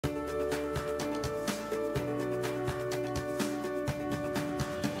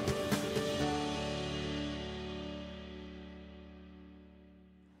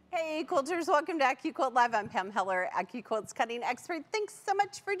Hey quilters, welcome to AccuQuilt Live. I'm Pam Heller, AccuQuilt's cutting expert. Thanks so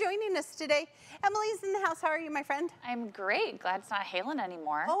much for joining us today. Emily's in the house. How are you, my friend? I'm great. Glad it's not hailing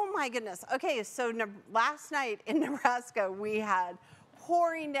anymore. Oh my goodness. Okay, so last night in Nebraska, we had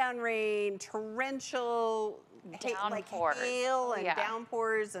pouring down rain, torrential, like hail and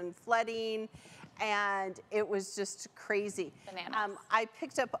downpours and flooding. And it was just crazy. Bananas. I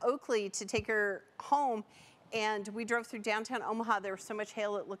picked up Oakley to take her home, and we drove through downtown Omaha. There was so much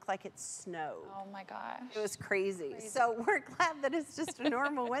hail, it looked like it snowed. Oh my gosh. It was crazy. So we're glad that it's just a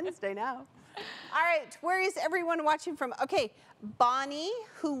normal Wednesday now. All right, where is everyone watching from? Okay, Bonnie,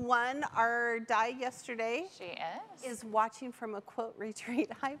 who won our die yesterday, She is watching from a quilt retreat.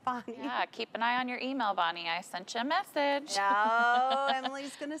 Hi, Bonnie. Yeah, keep an eye on your email, Bonnie. I sent you a message. No,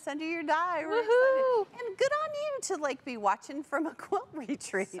 Emily's gonna send you your die. We're Woohoo! excited. And good on you to be watching from a quilt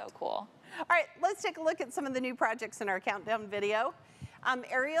retreat. So cool. All right, let's take a look at some of the new projects in our countdown video.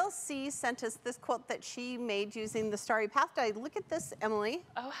 Ariel C. sent us this quilt that she made using the Starry Path die. Look at this, Emily.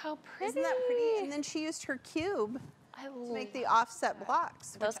 Oh, how pretty. Isn't that pretty? And then she used her cube to make the offset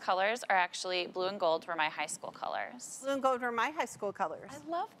blocks. Those colors are actually blue and gold were my high school colors. Blue and gold were my high school colors. I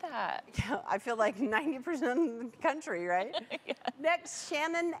love that. Yeah, I feel like 90% of the country, right? Yeah. Next,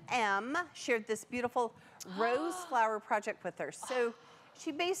 Shannon M. shared this beautiful rose flower project with her. So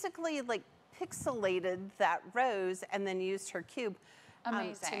she basically pixelated that rose and then used her cube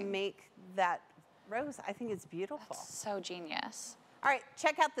to make that rose. I think it's beautiful. That's so genius. All right,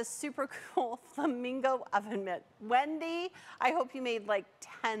 check out this super cool flamingo oven mitt. Wendy, I hope you made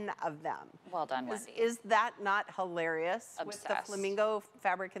 10 of them. Well done, Wendy. Is that not hilarious? Obsessed. With the flamingo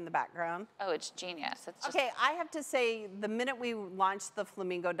fabric in the background? Oh, it's genius. It's just Okay, I have to say, the minute we launched the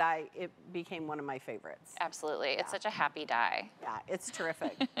flamingo die, it became one of my favorites. absolutely. It's such a happy die. Yeah, it's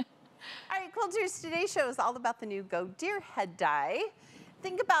terrific. All right, quilters, today's show is all about the new Go Deer head die.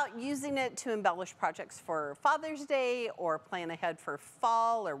 Think about using it to embellish projects for Father's Day or plan ahead for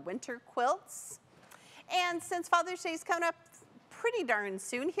fall or winter quilts. And since Father's Day is coming up pretty darn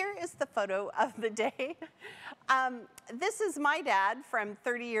soon, here is the photo of the day. This is my dad from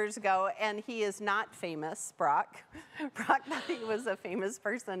 30 years ago, and he is not famous, Brock. Brock thought he was a famous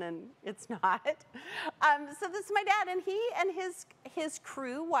person, and it's not. So this is my dad, and he and his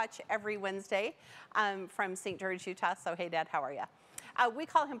crew watch every Wednesday from St. George, Utah. So hey, Dad, how are you? We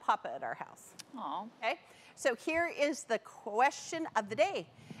call him Papa at our house. Aw. Okay, so here is the question of the day.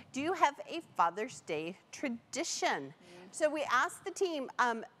 Do you have a Father's Day tradition? So we asked the team,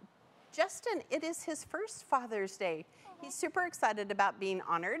 Justin, it is his first Father's Day. He's super excited about being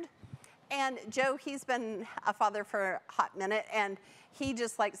honored. And Joe, he's been a father for a hot minute, and he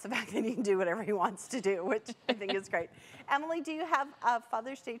just likes the fact that he can do whatever he wants to do, which I think is great. Emily, do you have a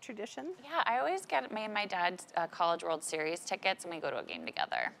Father's Day tradition? Yeah, I always get me and my dad's College World Series tickets, and we go to a game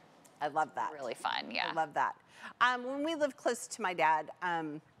together. I love that. Really fun, yeah. I love that. When we lived close to my dad,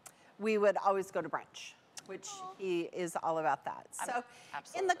 we would always go to brunch, which he is all about that. So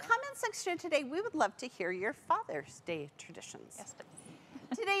in the comment section today, we would love to hear your Father's Day traditions. Yes, please.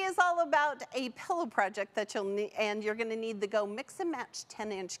 Today is all about a pillow project that you'll need, and you're gonna need the Go Mix and Match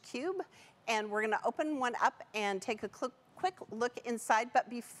 10-inch cube. And we're gonna open one up and take a quick look inside. But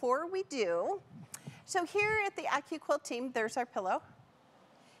before we do, so here at the AccuQuilt team, there's our pillow.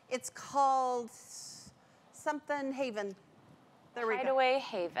 It's called something Haven. There we go. Hideaway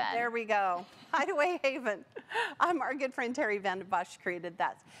Haven. There we go. Hideaway Haven. Our good friend Terry Van de Bosch created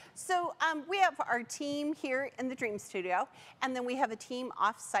that. So we have our team here in the Dream Studio, and then we have a team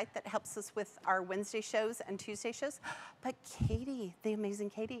off-site that helps us with our Wednesday shows and Tuesday shows. But Katie, the amazing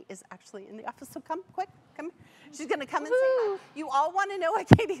Katie, is actually in the office. So come, quick, come. She's gonna come and say hi. You all wanna know what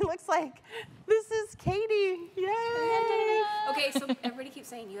Katie looks like. This is Katie, yay! Okay, so everybody keeps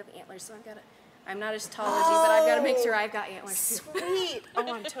saying you have antlers, so I'm not as tall as you, but I've got to make sure I've got antlers too. Sweet.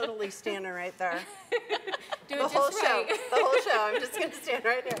 Oh, I'm totally standing right there. Do The it whole just show. right. The whole show. I'm just gonna stand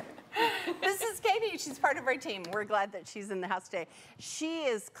right here. This is Katie. She's part of our team. We're glad that she's in the house today. She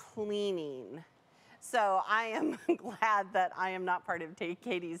is cleaning. So I am glad that I am not part of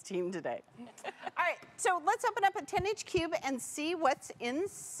Katie's team today. All right, so let's open up a 10-inch cube and see what's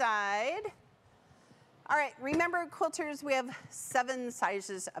inside. All right, remember quilters, we have 7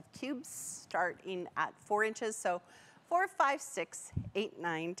 sizes of cubes starting at 4 inches. So 4, 5, 6, 8,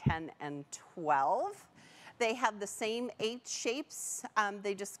 9, 10, and 12. They have the same 8 shapes.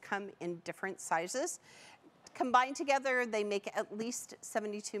 They just come in different sizes. Combined together, they make at least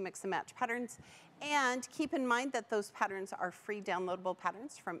 72 mix and match patterns. And keep in mind that those patterns are free downloadable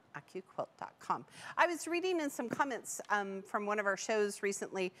patterns from AccuQuilt.com. I was reading in some comments from one of our shows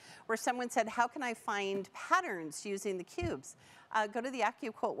recently where someone said, how can I find patterns using the cubes? go to the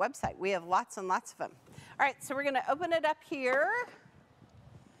AccuQuilt website. We have lots and lots of them. All right, so we're going to open it up here.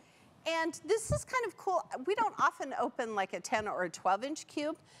 And this is kind of cool. We don't often open like a 10 or a 12-inch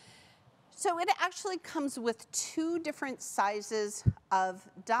cube. So it actually comes with 2 different sizes of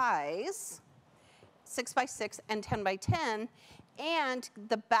dies, 6x6 and 10x10. And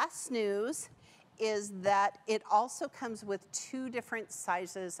the best news is that it also comes with 2 different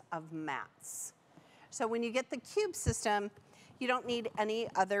sizes of mats. So when you get the cube system, you don't need any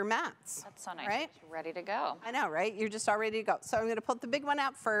other mats. That's so nice. Right? You're ready to go. I know, right? You're just all ready to go. So I'm going to put the big one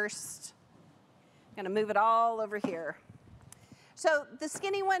out first. I'm going to move it all over here. So the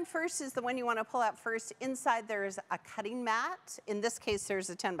skinny one first is the one you want to pull out first. Inside there's a cutting mat. In this case, there's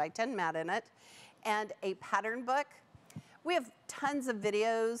a 10x10 mat in it, and a pattern book. We have tons of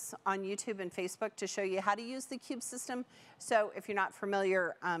videos on YouTube and Facebook to show you how to use the cube system. So if you're not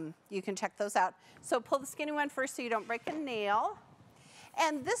familiar, you can check those out. So pull the skinny one first so you don't break a nail.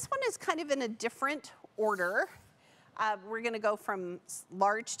 And this one is kind of in a different order. We're going to go from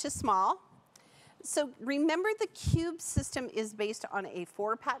large to small. So remember, the cube system is based on a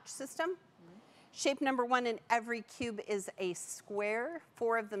 4-patch system. Shape number 1 in every cube is a square.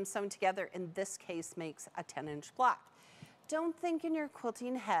 4 of them sewn together in this case makes a 10-inch block. Don't think in your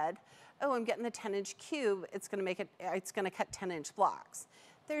quilting head, oh, I'm getting the 10-inch cube, it's going to cut 10-inch blocks.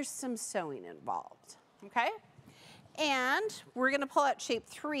 There's some sewing involved, okay? And we're going to pull out shape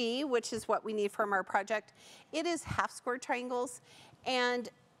 3, which is what we need from our project. It is half square triangles, and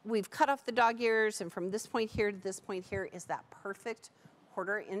we've cut off the dog ears, and from this point here to this point here is that perfect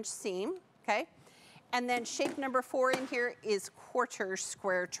 1/4 inch seam, okay? And then shape number 4 in here is 1/4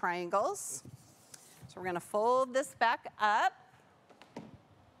 square triangles. So we're going to fold this back up.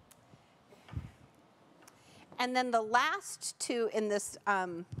 And then the last 2 in this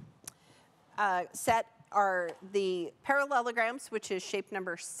set are the parallelograms, which is shape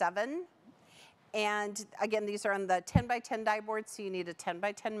number 7. And again, these are on the 10x10 die board, so you need a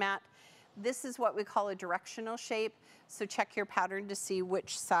 10x10 mat. This is what we call a directional shape. So check your pattern to see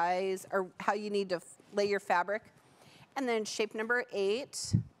which size or how you need to lay your fabric. And then shape number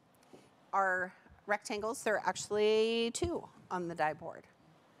 8 are rectangles. There are actually 2 on the die board.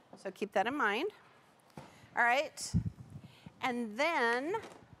 So keep that in mind. All right. And then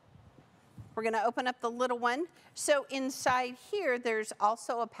we're going to open up the little one. So inside here, there's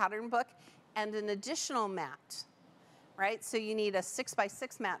also a pattern book and an additional mat, right? So you need a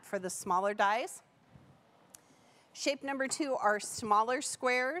 6x6 mat for the smaller dies. Shape number 2 are smaller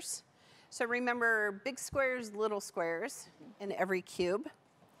squares. So remember, big squares, little squares in every cube.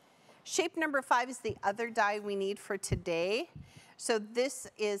 Shape number 5 is the other die we need for today. So this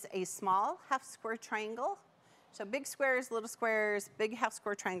is a small half square triangle. So big squares, little squares, big half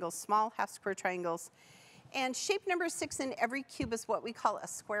square triangles, small half square triangles. And shape number 6 in every cube is what we call a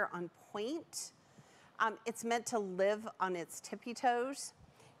square on point. It's meant to live on its tippy toes.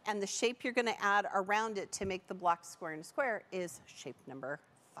 And the shape you're going to add around it to make the block square and square is shape number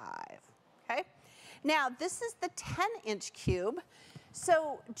 5. Okay? Now, this is the 10-inch cube.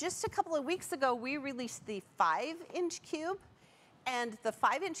 So just a couple of weeks ago, we released the 5-inch cube. And the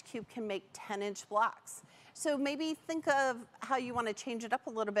 5-inch cube can make 10-inch blocks. So maybe think of how you want to change it up a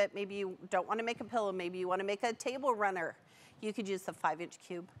little bit. Maybe you don't want to make a pillow. Maybe you want to make a table runner. You could use the 5-inch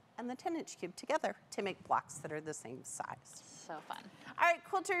cube and the 10-inch cube together to make blocks that are the same size. So fun. All right,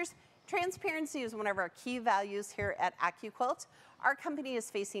 quilters, transparency is one of our key values here at AccuQuilt. Our company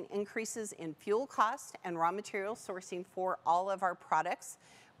is facing increases in fuel cost and raw material sourcing for all of our products,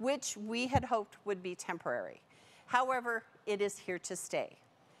 which we had hoped would be temporary. However, it is here to stay.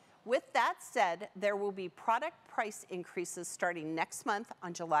 With that said, there will be product price increases starting next month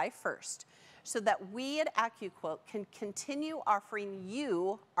on July 1st, so that we at AccuQuilt can continue offering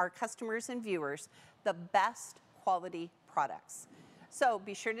you, our customers and viewers, the best quality products. So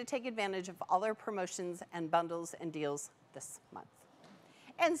be sure to take advantage of all our promotions and bundles and deals this month.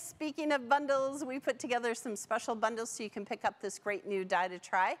 And speaking of bundles, we put together some special bundles so you can pick up this great new die to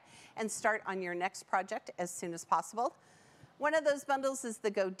try and start on your next project as soon as possible. One of those bundles is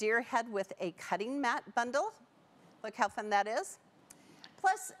the Go Deer Head with a cutting mat bundle. Look how fun that is.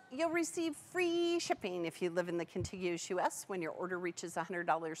 Plus, you'll receive free shipping if you live in the contiguous US when your order reaches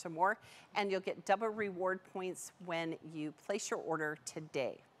 $100 or more, and you'll get double reward points when you place your order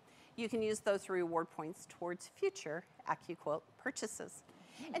today. You can use those reward points towards future AccuQuilt purchases.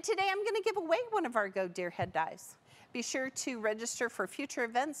 And today I'm going to give away one of our Go Deer Head dies. Be sure to register for future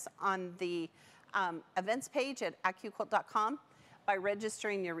events on the events page at AccuQuilt.com. By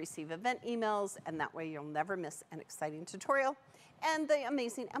registering, you'll receive event emails, and that way you'll never miss an exciting tutorial. And the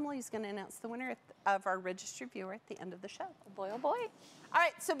amazing Emily is going to announce the winner of our registered viewer at the end of the show. Oh boy, oh boy. All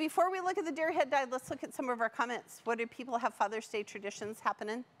right, so before we look at the deer head die, let's look at some of our comments. What do people have Father's Day traditions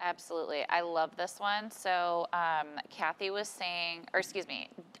happening? Absolutely. I love this one. So Kathy was saying, or excuse me,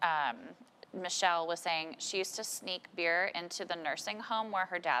 Michelle was saying she used to sneak beer into the nursing home where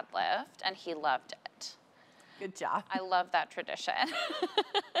her dad lived, and he loved it. Good job. I love that tradition.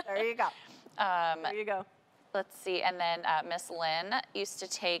 There you go. There you go. Let's see, and then Miss Lynn used to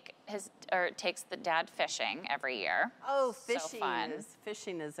takes the dad fishing every year. Oh, So fun.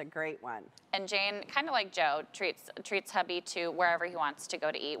 Fishing is a great one. And Jane, kind of like Joe, treats hubby to wherever he wants to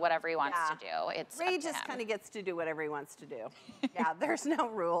go to eat, whatever he wants to do. It's Ray up to just him. kind of gets to do whatever he wants to do. Yeah, there's no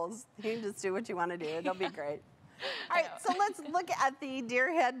rules. You can just do what you want to do. It'll be great. All right, so let's look at the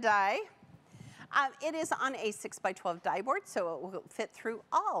deer head die. It is on a 6x12 die board, so it will fit through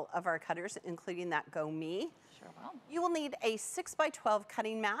all of our cutters, including that Go Me. Sure will. You will need a 6x12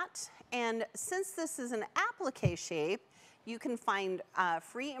 cutting mat, and since this is an applique shape, you can find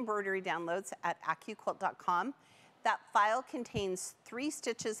free embroidery downloads at AccuQuilt.com. That file contains 3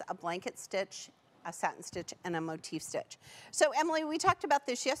 stitches, a blanket stitch, a satin stitch, and a motif stitch. So Emily, we talked about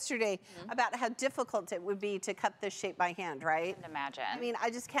this yesterday, about how difficult it would be to cut this shape by hand, right? I can imagine. I mean,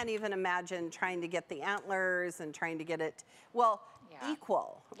 I just can't even imagine trying to get the antlers and trying to get it, well,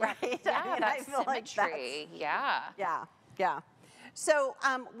 equal, right? Yeah, I mean, that I feel like symmetry. Yeah. yeah. So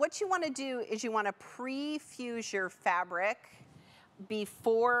what you want to do is you want to pre-fuse your fabric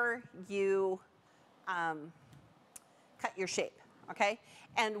before you cut your shape, okay?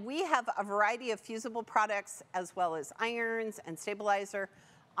 And we have a variety of fusible products as well as irons and stabilizer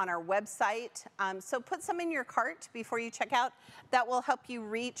on our website. So put some in your cart before you check out. That will help you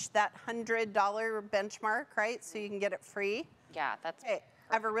reach that $100 benchmark, right? So you can get it free. Yeah, that's Okay,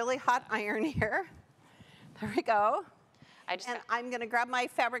 I have a really hot iron here. There we go. and I'm gonna grab my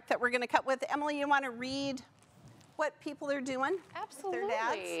fabric that we're gonna cut with. Emily, you wanna read what people are doing with their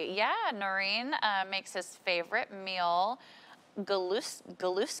dads? absolutely. Yeah, Noreen makes his favorite meal,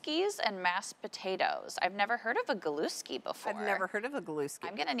 galuskis and mashed potatoes. I've never heard of a galuski before. I've never heard of a galuski.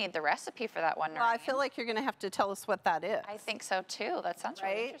 I'm gonna need the recipe for that one, Noreen. Well, I feel like you're gonna have to tell us what that is. I think so too. That sounds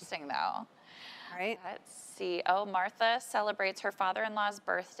really Right? interesting though. Right? Let's see. Oh, Martha celebrates her father-in-law's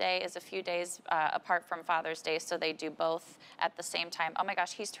birthday is a few days apart from Father's Day, so they do both at the same time. Oh my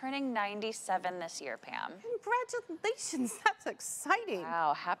gosh, he's turning 97 this year, Pam. Congratulations, that's exciting.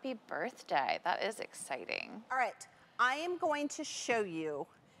 Wow, happy birthday. That is exciting. All right, I am going to show you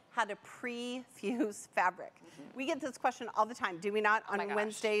how to pre-fuse fabric. We get this question all the time, do we not, my on gosh.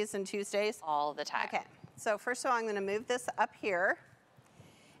 Wednesdays and Tuesdays? All the time. Okay, so first of all, I'm gonna move this up here.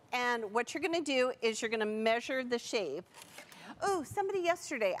 And what you're gonna do is you're gonna measure the shape. Oh, somebody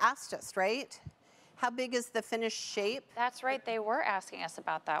yesterday asked us, right? How big is the finished shape? That's right. They were asking us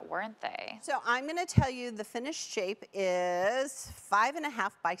about that, weren't they? So I'm gonna tell you the finished shape is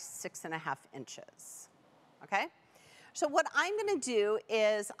 5.5 by 6.5 inches, okay? So what I'm gonna do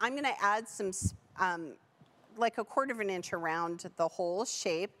is I'm gonna add some, like a 1/4 of an inch around the whole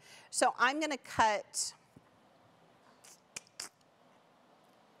shape. So I'm gonna cut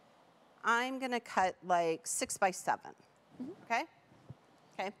like 6 by 7, okay?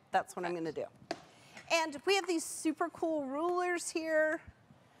 Okay, that's what I'm gonna do. And we have these super cool rulers here.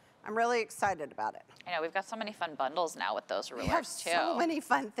 I'm really excited about it. I know, we've got so many fun bundles now with those rulers We have too. so many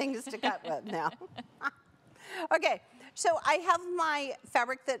fun things to cut with now. Okay, so I have my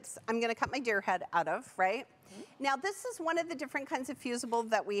fabric that I'm gonna cut my deer head out of, right? Now this is one of the different kinds of fusible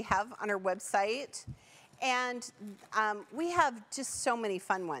that we have on our website. And we have just so many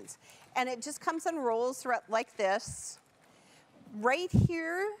fun ones. And it just comes in rolls like this. Right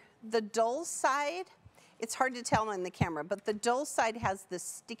here, the dull side, it's hard to tell on the camera, but the dull side has this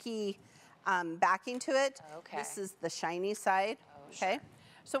sticky backing to it. Okay. This is the shiny side, okay? sure.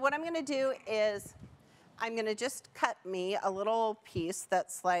 So what I'm gonna do is I'm gonna just cut me a little piece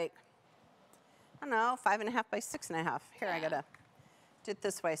that's like, I don't know, 5.5 by 6.5. Here, I Yeah. gotta do it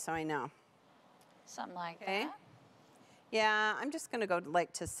this way so I know. Something like Okay. that. Yeah, I'm just gonna go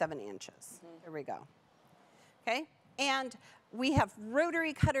like to 7 inches. There we go. Okay, and we have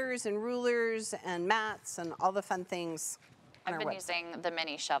rotary cutters and rulers and mats and all the fun things on I've our been website. using the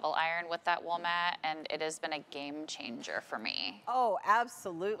mini shovel iron with that wool mat, and it has been a game changer for me Oh,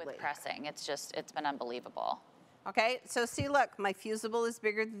 absolutely. with pressing. It's been unbelievable. Okay, so see, look, my fusible is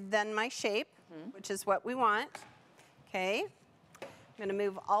bigger than my shape, which is what we want. Okay, I'm gonna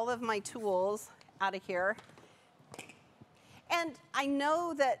move all of my tools out of here. And I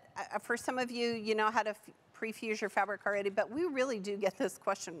know that for some of you, you know how to pre-fuse your fabric already, but we really do get this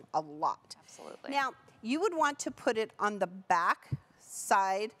question a lot. Absolutely. Now, you would want to put it on the back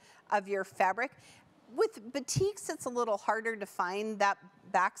side of your fabric. With batiks, it's a little harder to find that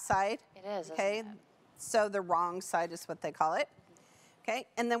back side. It is, okay? isn't it? So the wrong side is what they call it. Okay,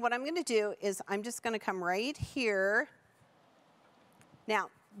 and then what I'm gonna do is I'm just gonna come right here. Now,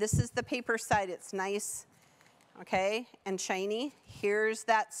 this is the paper side. It's nice, okay, and shiny. Here's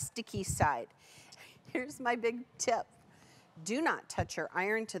that sticky side. Here's my big tip. Do not touch your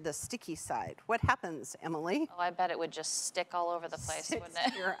iron to the sticky side. What happens, Emily? Oh, I bet it would just stick all over the place, Sticks wouldn't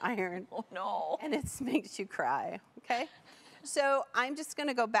it? to your iron. Oh, no. And it makes you cry, okay? So I'm just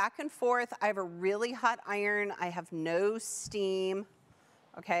gonna go back and forth. I have a really hot iron. I have no steam,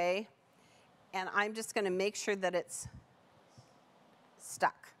 okay? And I'm just gonna make sure that it's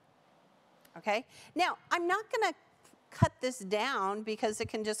stuck, okay? Now, I'm not gonna cut this down because it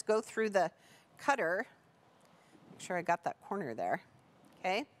can just go through the cutter. Make sure I got that corner there,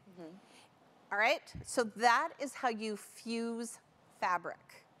 okay? All right, so that is how you fuse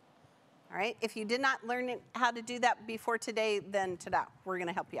fabric. All right, if you did not learn how to do that before today, then ta-da, we're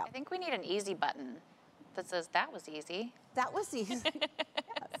gonna help you out. I think we need an easy button that says that was easy. That was easy.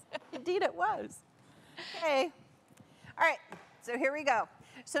 Yes, indeed it was. Okay, all right, so here we go.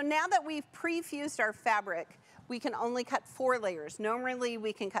 So now that we've pre-fused our fabric, we can only cut 4 layers. Normally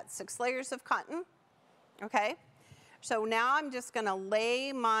we can cut 6 layers of cotton, okay? So now I'm just gonna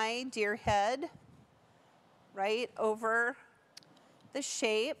lay my deer head right over the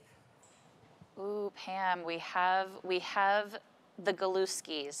shape. Ooh, Pam, we have the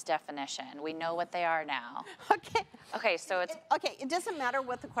Galuskis definition. We know what they are now. Okay. Okay, so it's Okay, it doesn't matter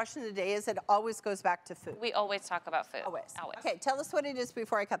what the question of the day is, it always goes back to food. we always talk about food. Always. Always. Okay, tell us what it is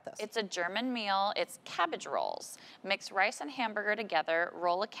before I cut this. It's a German meal. It's cabbage rolls. Mix rice and hamburger together,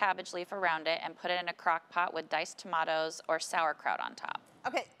 roll a cabbage leaf around it, and put it in a crock pot with diced tomatoes or sauerkraut on top.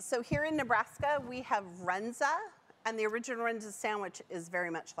 Okay, so here in Nebraska, we have Runza, and the original Runza sandwich is very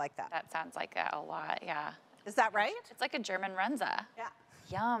much like that. That sounds like a lot, yeah. Is that right? It's like a German Runza. Yeah.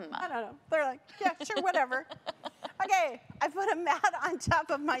 Yum. I don't know. They're like, yeah, sure, whatever. Okay, I put a mat on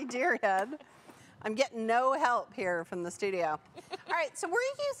top of my deer head. I'm getting no help here from the studio. All right, so we're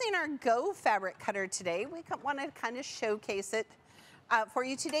using our Go fabric cutter today. We want to kind of showcase it for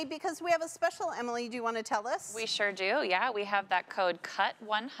you today because we have a special. Emily, do you want to tell us? We sure do, yeah. We have that code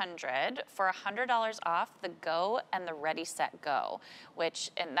CUT100 for $100 off the Go and the Ready Set Go,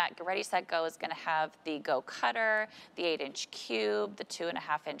 which in that Ready Set Go is going to have the Go cutter, the 8-inch cube, the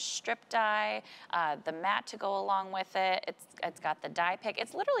 2.5-inch strip die, the mat to go along with it. It's got the die pick.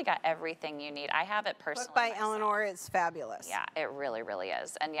 It's literally got everything you need. I have it personally. Book by myself. Eleanor, it's fabulous. Yeah, it really, really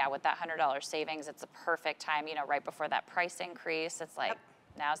is. And yeah, with that $100 savings, it's a perfect time, you know, right before that price increase. It's like,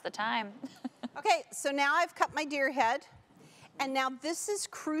 now's the time. Okay, so now I've cut my deer head, and now this is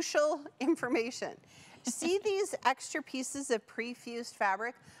crucial information. See these extra pieces of pre-fused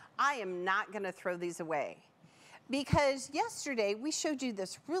fabric? I am not gonna throw these away because yesterday we showed you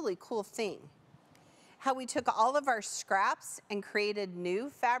this really cool thing, how we took all of our scraps and created new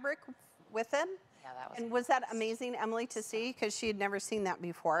fabric with them. Yeah, that was. And was that amazing, Emily, to see? Because she had never seen that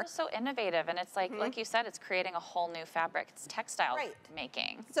before. It's so innovative, and it's like you said, it's creating a whole new fabric. It's textile Right.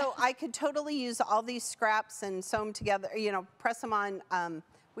 making. So I could totally use all these scraps and sew them together, you know, press them on.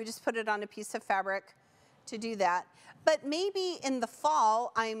 We just put it on a piece of fabric to do that. But maybe in the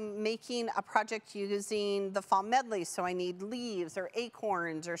fall, I'm making a project using the fall medley, so I need leaves or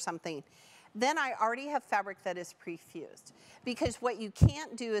acorns or something. Then I already have fabric that is pre-fused. Because what you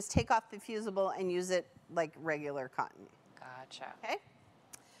can't do is take off the fusible and use it like regular cotton. Gotcha. Okay?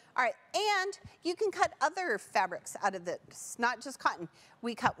 All right, and you can cut other fabrics out of this, not just cotton.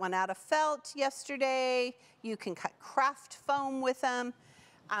 We cut one out of felt yesterday. You can cut craft foam with them.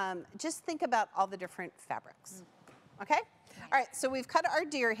 Just think about all the different fabrics. Okay? All right, so we've cut our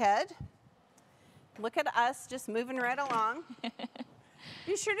deer head. Look at us just moving right along.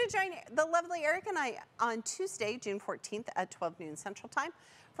 Be sure to join the lovely Eric and I on Tuesday, June 14th at 12 noon Central Time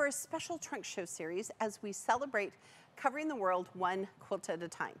for a special trunk show series as we celebrate covering the world one quilt at a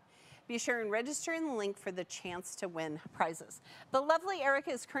time. Be sure and register in the link for the chance to win prizes. The lovely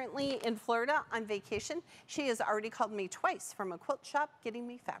Erica is currently in Florida on vacation. She has already called me twice from a quilt shop getting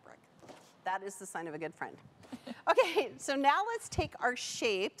me fabric. That is the sign of a good friend. Okay, so now let's take our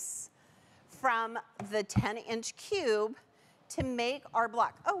shapes from the 10-inch cube to make our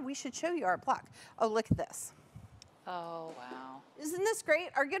block. Oh, we should show you our block. Oh, look at this. Oh, wow. Isn't this great?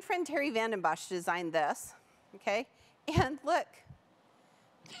 Our good friend Terry Vandenbosch designed this, okay? And look,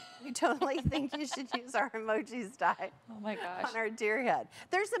 We totally think you should use our emojis die Oh my gosh. on our deer head.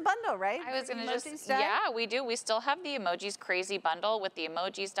 There's a bundle, right? I was gonna Emojis just, die? yeah, we do. We still have the emojis crazy bundle with the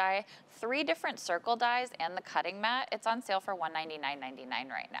emojis die, 3 different circle dies, and the cutting mat. It's on sale for $199.99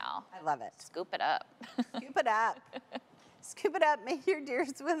 right now. I love it. Scoop it up. Scoop it up. Scoop it up, make your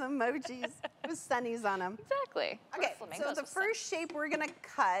deers with emojis with sunnies on them. Exactly. Or Okay, so flamingos the with sun. first shape we're gonna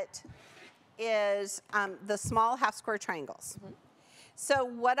cut is the small half square triangles. So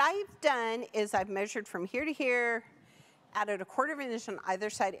what I've done is I've measured from here to here, added a 1/4 inch on either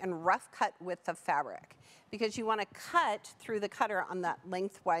side, and rough cut with the fabric because you want to cut through the cutter on that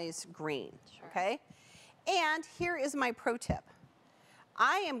lengthwise grain, Sure. okay? And here is my pro tip.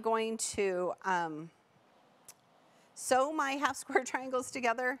 I am going to sew my half square triangles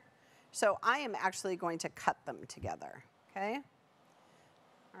together, so I am actually going to cut them together, okay?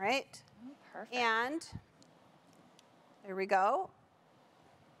 All right, Oh, perfect. and there we go.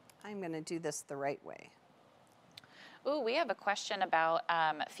 I'm going to do this the right way. Ooh, we have a question about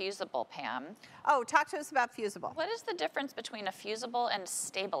fusible, Pam. Oh, talk to us about fusible. What is the difference between a fusible and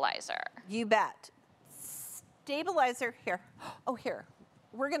stabilizer? You bet. Stabilizer, here. Oh, here.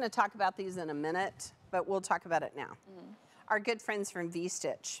 We're going to talk about these in a minute, but we'll talk about it now. Our good friends from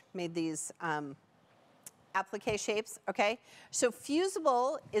V-Stitch made these applique shapes, okay? So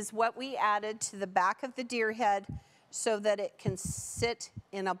fusible is what we added to the back of the deer head so that it can sit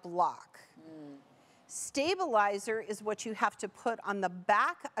in a block. Stabilizer is what you have to put on the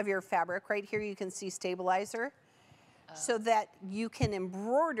back of your fabric. Right here you can see stabilizer, so that you can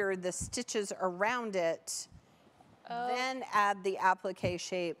embroider the stitches around it, then add the applique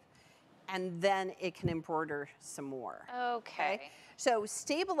shape, and then it can embroider some more. Okay. So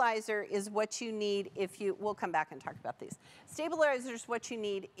stabilizer is what you need if you, we'll come back and talk about these. Stabilizer is what you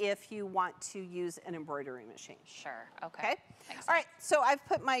need if you want to use an embroidery machine. Sure. Okay. Okay? Makes All right, so I've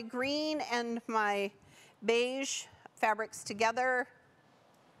put my green and my beige fabrics together.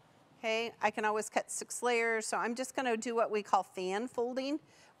 Okay, I can always cut 6 layers, so I'm just gonna do what we call fan folding,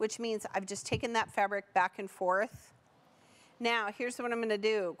 which means I've just taken that fabric back and forth. Now, here's what I'm gonna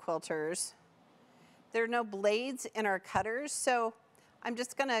do, quilters. There are no blades in our cutters, so I'm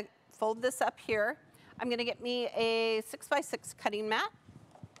just gonna fold this up here. I'm gonna get me a 6x6 cutting mat.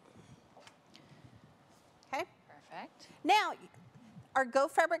 Okay. Perfect. Now, our Go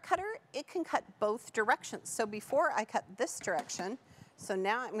fabric cutter, it can cut both directions. So before I cut this direction, so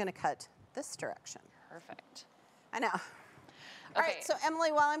now I'm gonna cut this direction. Perfect. I know. All Okay. right, so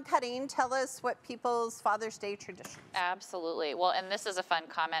Emily, while I'm cutting, tell us what people's Father's Day traditions. Absolutely. Well, and this is a fun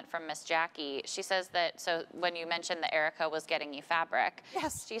comment from Miss Jackie. She says that, so when you mentioned that Erica was getting you fabric,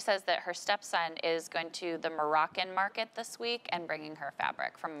 Yes. she says that her stepson is going to the Moroccan market this week and bringing her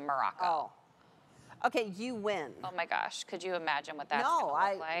fabric from Morocco. Oh. Okay, you win. Oh my gosh, could you imagine what that's No, going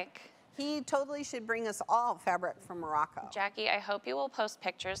to look like? He totally should bring us all fabric from Morocco. Jackie, I hope you will post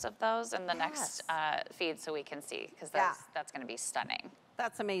pictures of those in the next feed so we can see, because that's going to be stunning.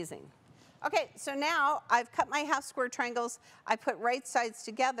 That's amazing. Okay, so now I've cut my half square triangles. I put right sides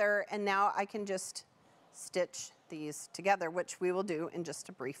together, and now I can just stitch these together, which we will do in just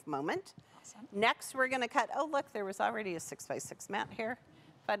a brief moment. Awesome. Next, we're gonna cut, oh look, there was already a 6x6 mat here.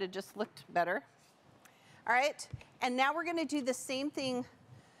 If I'd have just looked better. All right, and now we're gonna do the same thing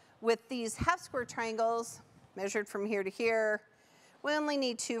with these half square triangles, measured from here to here. We only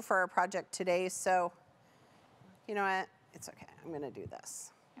need 2 for our project today, so you know what? It's okay, I'm gonna do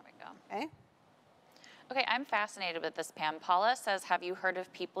this, Here we go. okay? Okay, I'm fascinated with this, Pam. Paula says, have you heard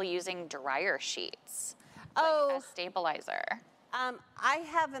of people using dryer sheets as stabilizer? I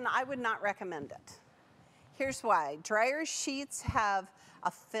haven't, I would not recommend it. Here's why. Dryer sheets have a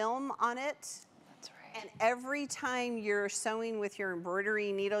film on it, That's right. and every time you're sewing with your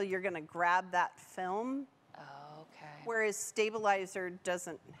embroidery needle, you're gonna grab that film, Okay. whereas stabilizer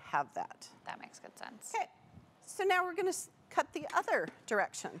doesn't have that. That makes good sense. Okay, so now we're gonna cut the other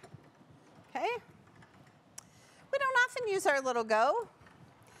direction, okay? We don't often use our little Go.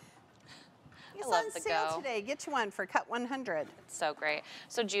 It's love on the sale Go. today. Get you one for cut 100. It's so great.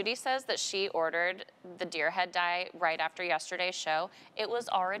 So Judy says that she ordered the deer head die right after yesterday's show. It was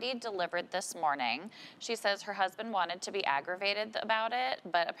already delivered this morning. She says her husband wanted to be aggravated about it,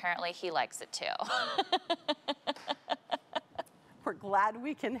 but apparently he likes it too. We're glad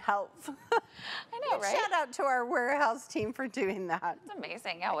we can help. I know, right? Shout out to our warehouse team for doing that. It's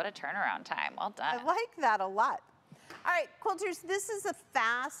amazing. Yeah, what a turnaround time. Well done. I like that a lot. All right, quilters, this is a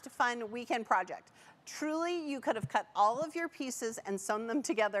fast, fun weekend project. Truly, you could have cut all of your pieces and sewn them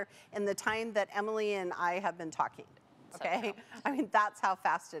together in the time that Emily and I have been talking. So okay? true. I mean, that's how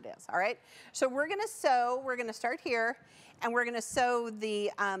fast it is, all right? So we're gonna sew, we're gonna start here, and we're gonna sew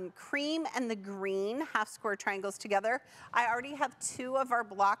the cream and the green half square triangles together. I already have 2 of our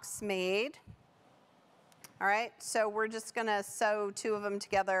blocks made. All right, so we're just gonna sew 2 of them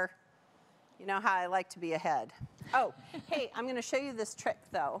together. You know how I like to be ahead. Oh, hey, I'm gonna show you this trick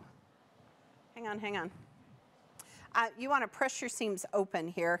though. Hang on, hang on. You wanna press your seams open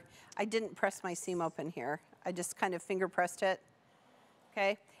here. I didn't press my seam open here. I just kind of finger pressed it,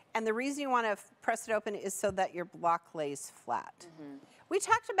 okay? And the reason you wanna press it open is so that your block lays flat. We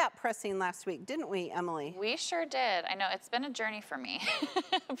talked about pressing last week, didn't we, Emily? We sure did. I know it's been a journey for me.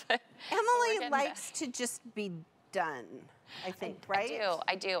 but Emily getting likes to just be done, I think, right?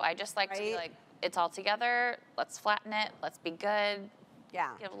 I do. I just like to be Right? like, it's all together. Let's flatten it. Let's be good.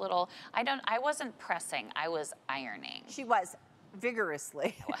 Yeah. Give a little. I wasn't pressing. I was ironing. She was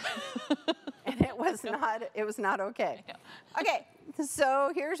vigorously. And it was not okay. Okay,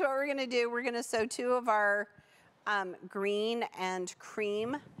 so here's what we're gonna do. We're gonna sew 2 of our green and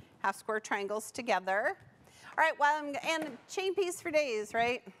cream half square triangles together. All right, and chain piece for days,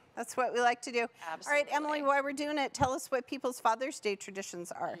 right? That's what we like to do. Absolutely. All right, Emily, while we're doing it, tell us what people's Father's Day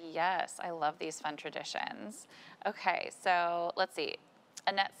traditions are. Yes, I love these fun traditions. Okay, so let's see.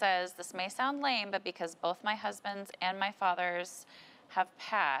 Annette says, this may sound lame, but because both my husband's and my father's have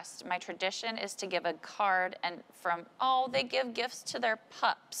passed, my tradition is to give a card and they give gifts to their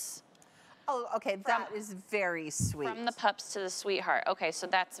pups. Oh, okay, that is very sweet. From the pups to the sweetheart. Okay, so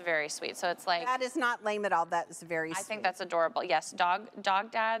that's very sweet. So it's like, That is not lame at all. That is very sweet. I think that's adorable. Yes, dog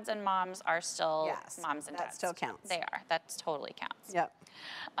dads and moms are still moms and dads. that still counts. They are. That totally counts. Yep.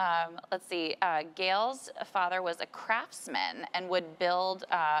 Let's see. Gail's father was a craftsman and would build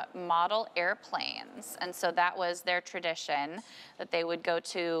model airplanes. And so that was their tradition, that they would go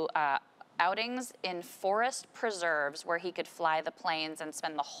to outings in forest preserves where he could fly the planes and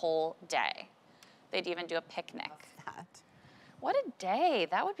spend the whole day. They'd even do a picnic. That. What a day.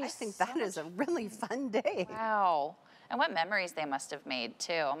 That would be I think that is a really fun day. Wow. And what memories they must have made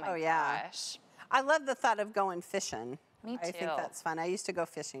too. Oh my gosh. I love the thought of going fishing. Me I think too. that's fun. I used to go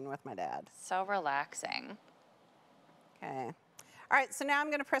fishing with my dad. So relaxing. Okay. All right, so now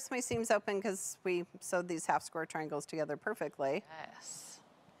I'm gonna press my seams open because we sewed these half square triangles together perfectly. Yes.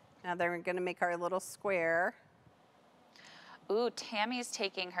 Now they're gonna make our little square. Ooh, Tammy's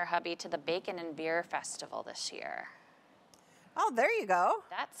taking her hubby to the Bacon and Beer Festival this year. Oh, there you go.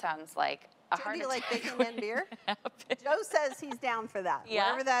 That sounds like a Joe, heart do you like attack bacon and beer? Joe says he's down for that. Yeah?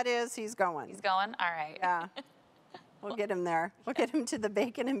 Wherever that is, he's going. He's going? All right. Yeah. We'll get him there. We'll get him to the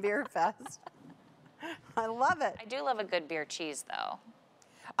Bacon and Beer Fest. I love it. I do love a good beer cheese, though.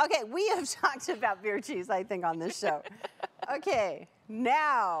 Okay, we have talked about beer cheese, I think, on this show. Okay,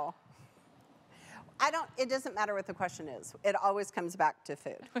 now, it doesn't matter what the question is. It always comes back to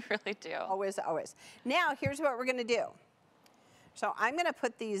food. We really do. Always, always. Now, here's what we're gonna do. So I'm gonna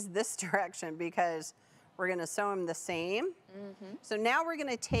put these this direction because we're gonna sew them the same. So now we're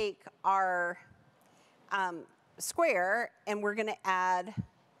gonna take our square and we're gonna add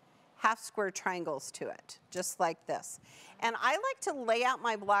half square triangles to it, just like this. And I like to lay out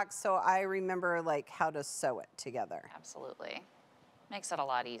my blocks so I remember like how to sew it together. Absolutely. Makes it a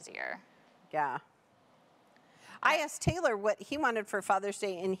lot easier. Yeah. I asked Taylor what he wanted for Father's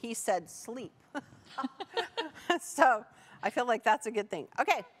Day and he said sleep. So I feel like that's a good thing.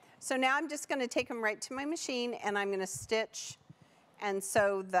 Okay, so now I'm just gonna take them right to my machine and I'm gonna stitch and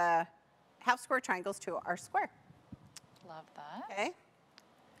sew the half square triangles to our square. Love that. Okay.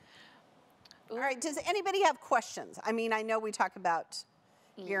 All right, does anybody have questions? I mean, I know we talk about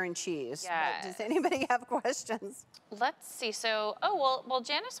beer and cheese, but does anybody have questions? Let's see. So, well,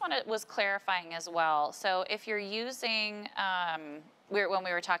 Janice was clarifying as well. So if you're using, when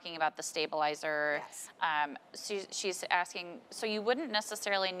we were talking about the stabilizer, she's asking, so you wouldn't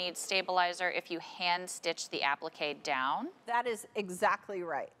necessarily need stabilizer if you hand stitch the applique down? That is exactly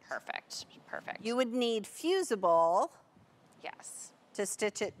right. Perfect, perfect. You would need fusible. Yes. To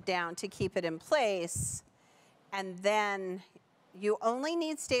stitch it down to keep it in place. And then you only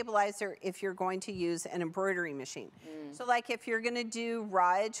need stabilizer if you're going to use an embroidery machine. So like if you're gonna do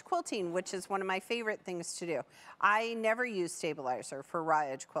raw edge quilting, which is one of my favorite things to do, I never use stabilizer for raw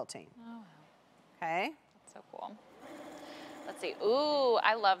edge quilting. Oh, wow. Okay? That's so cool. Let's see. Ooh,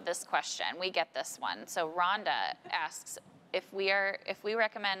 I love this question. We get this one. So Rhonda asks if we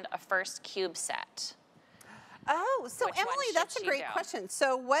recommend a first cube set. Oh, so Which one Emily, should that's a she great do? question.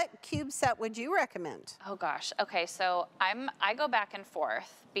 So what cube set would you recommend? Oh gosh. Okay, so I go back and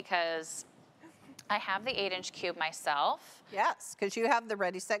forth because I have the 8-inch cube myself. Yes, because you have the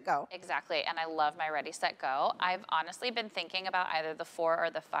Ready, Set, Go. Exactly, and I love my Ready, Set, Go. I've honestly been thinking about either the 4 or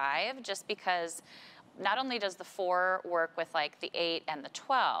the 5, just because not only does the 4 work with like the 8 and the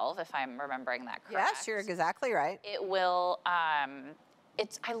 12, if I'm remembering that correct. Yes, you're exactly right. It will,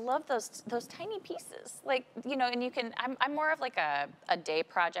 I love those tiny pieces. Like, you know, and you can, I'm more of like a day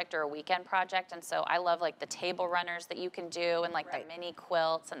project or a weekend project, and so I love like the table runners that you can do, and like Right. the mini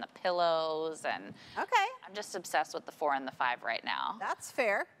quilts and the pillows, and Okay, I'm just obsessed with the 4 and the 5 right now. that's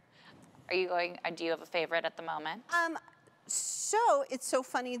fair. Are you going, do you have a favorite at the moment? So it's so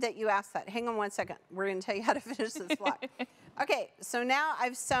funny that you asked that. Hang on one second. We're going to tell you how to finish this block. Okay, so now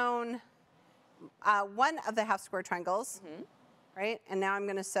I've sewn one of the half square triangles, right? And now I'm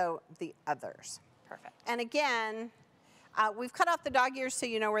going to sew the others. Perfect. And again, we've cut off the dog ears so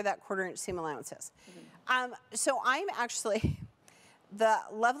you know where that 1/4 inch seam allowance is. So I'm actually, the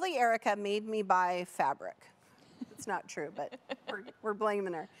lovely Erica made me buy fabric. It's not true, but we're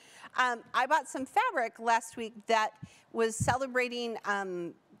blaming her. I bought some fabric last week that was celebrating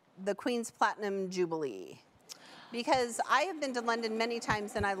the Queen's Platinum Jubilee, because I have been to London many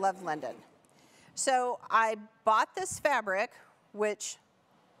times and I love London. So I bought this fabric, which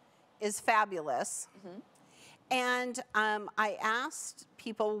is fabulous, and I asked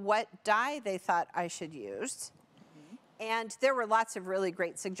people what dye they thought I should use. And there were lots of really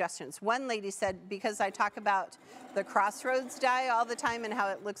great suggestions. One lady said, because I talk about the Crossroads dye all the time and how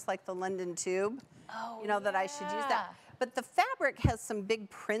it looks like the London tube, you know, that I should use that. But the fabric has some big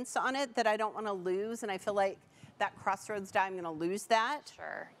prints on it that I don't want to lose, and I feel like that Crossroads dye, I'm going to lose that.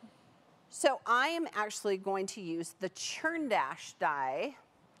 Sure. So I am actually going to use the Churn Dash dye,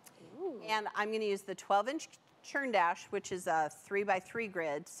 and I'm going to use the 12-inch Churn Dash, which is a 3x3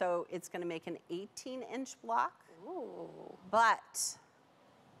 grid, so it's going to make an 18-inch block. But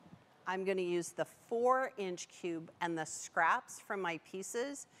I'm going to use the 4-inch cube and the scraps from my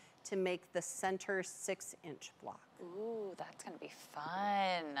pieces to make the center 6-inch block. Ooh, that's gonna be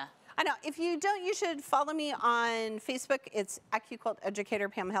fun. I know. If you don't, you should follow me on Facebook. It's AccuQuilt Educator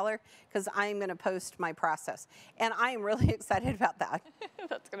Pam Heller, because I'm going to post my process. And I am really excited about that.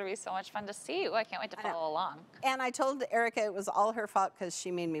 That's gonna be so much fun to see. Ooh, I can't wait to follow along. And I told Erica it was all her fault because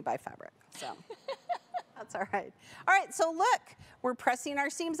she made me buy fabric. So that's all right. All right, so look, we're pressing our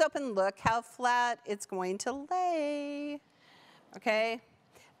seams open. Look how flat it's going to lay. Okay,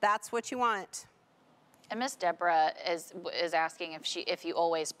 that's what you want. And Miss Deborah is asking if you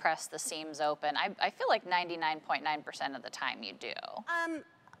always press the seams open. I feel like 99.9% of the time you do.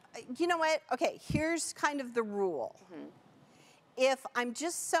 You know what? Okay, here's kind of the rule. If I'm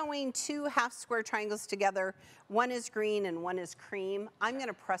just sewing 2 half square triangles together, one is green and one is cream, I'm going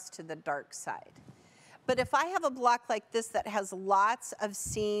to press to the dark side. But if I have a block like this that has lots of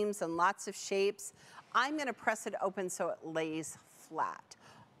seams and lots of shapes, I'm going to press it open so it lays flat.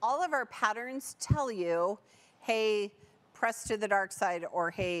 All of our patterns tell you, hey, press to the dark side,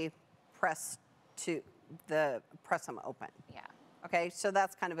 or hey, press them open. Yeah. Okay, so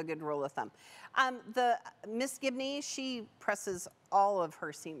that's kind of a good rule of thumb. The Miss Gibney, she presses all of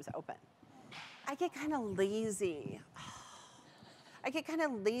her seams open. I get kind of lazy. I get kind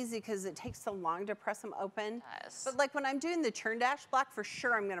of lazy because it takes so long to press them open. Yes. But like when I'm doing the Churn Dash block, for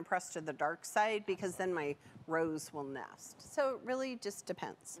sure I'm going to press to the dark side, because then my rows will nest. So it really just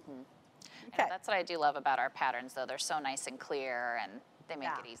depends. Okay. That's what I do love about our patterns, though. They're so nice and clear, and they make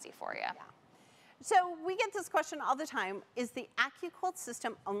it easy for you. Yeah. So we get this question all the time: is the AccuQuilt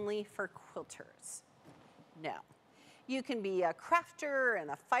system only for quilters? No. You can be a crafter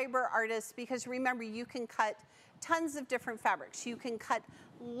and a fiber artist, because remember, you can cut tons of different fabrics. You can cut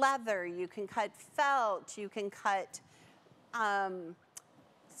leather, you can cut felt, you can cut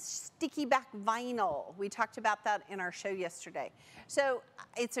sticky back vinyl. We talked about that in our show yesterday. So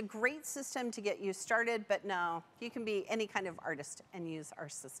it's a great system to get you started, but no, you can be any kind of artist and use our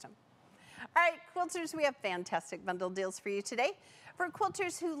system. All right, quilters, we have fantastic bundle deals for you today. For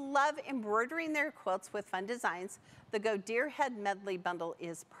quilters who love embroidering their quilts with fun designs, the Go Deerhead Medley Bundle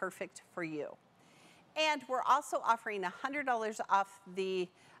is perfect for you. And we're also offering $100 off the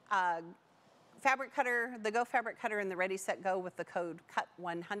fabric cutter, the Go fabric cutter, and the Ready, Set, Go with the code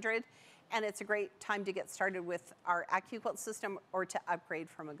CUT100. And it's a great time to get started with our AccuQuilt system or to upgrade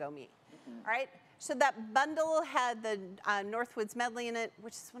from a Go Me. All right, so that bundle had the Northwoods Medley in it,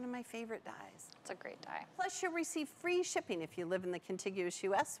 which is one of my favorite dyes. It's a great dye. Plus, you'll receive free shipping if you live in the contiguous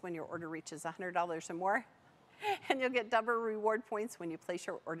U.S. when your order reaches $100 or more. And you'll get double reward points when you place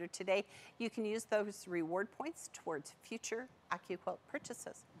your order today. You can use those reward points towards future AccuQuilt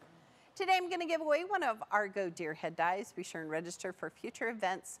purchases. Today, I'm going to give away one of our Go Deerhead dyes. Be sure and register for future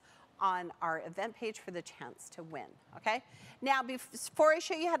events on our event page for the chance to win, okay? Now, before I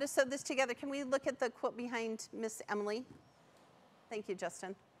show you how to sew this together, can we look at the quilt behind Miss Emily? Thank you,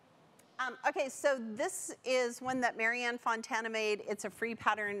 Justin. Okay, so this is one that Marianne Fontana made. It's a free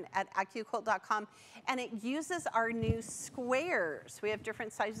pattern at AccuQuilt.com, and it uses our new squares. We have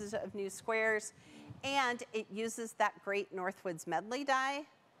different sizes of new squares, and it uses that great Northwoods medley die.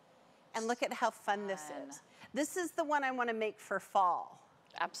 And look at how fun this is. This is the one I want to make for fall.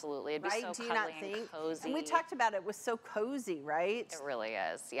 Absolutely, it'd be Right? so Do you cuddly not think? and cozy. And we talked about it was so cozy, right? It really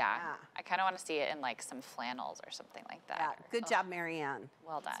is, yeah. I kind of want to see it in like some flannels or something like that. Yeah, good job, Marianne.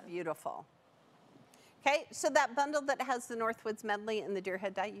 Well done. It's beautiful. Okay, so that bundle that has the Northwoods medley and the deer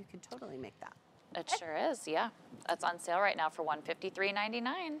head die, you could totally make that. It sure is, yeah. That's on sale right now for $153.99.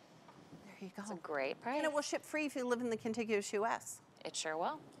 There you go. It's a great price. And it will ship free if you live in the contiguous U.S. It sure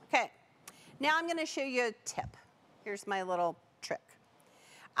will. Okay, now I'm going to show you a tip. Here's my little trick.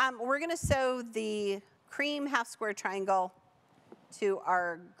 We're going to sew the cream half square triangle to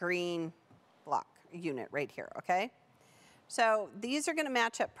our green block unit right here, okay? So these are going to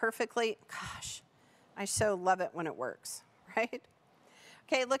match up perfectly. Gosh, I so love it when it works, right?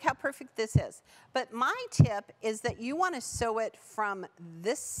 Okay, look how perfect this is. But my tip is that you want to sew it from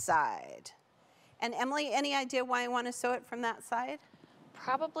this side. And Emily, any idea why I want to sew it from that side?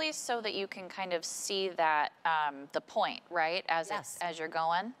 Probably so that you can kind of see that, the point, right, as you're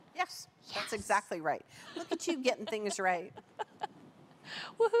going. Yes, that's exactly right. Look at you getting things right.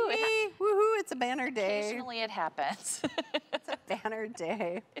 Woohoo! Hey, woohoo, it's a banner day. Occasionally it happens. It's a banner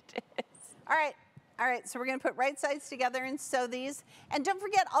day. It is. All right, so we're gonna put right sides together and sew these. And don't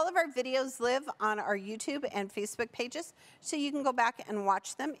forget, all of our videos live on our YouTube and Facebook pages, so you can go back and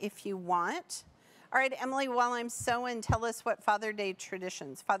watch them if you want. All right, Emily, while I'm sewing, tell us what Father's Day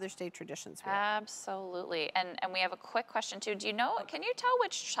traditions we have. Absolutely. And we have a quick question too. Do you know, can you tell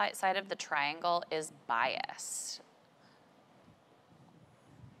which side of the triangle is biased?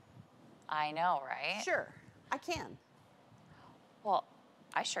 I know, right? Sure, I can. Well,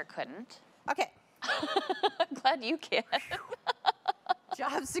 I sure couldn't. Okay. I'm glad you can.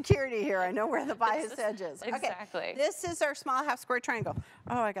 Job security here. I know where the bias edge is. Exactly. Okay. This is our small half square triangle.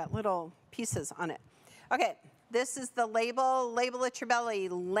 Oh, I got little pieces on it. Okay, this is the label at your belly,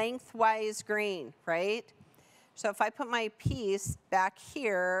 lengthwise green, right? So if I put my piece back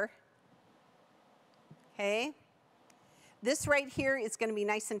here, okay, this right here is going to be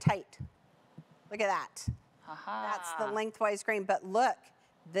nice and tight. Look at that. That's the lengthwise green. But look,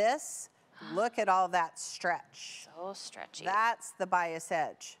 this, look at all that stretch. So stretchy. That's the bias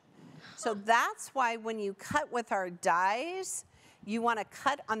edge. So that's why when you cut with our dies, you want to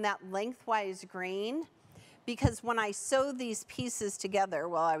cut on that lengthwise green, because when I sew these pieces together,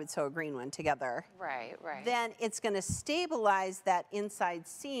 well, I would sew a green one together. Right. Then it's going to stabilize that inside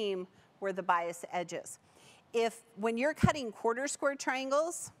seam where the bias edge is. When you're cutting quarter square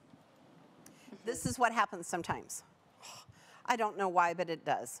triangles, this is what happens sometimes. I don't know why, but it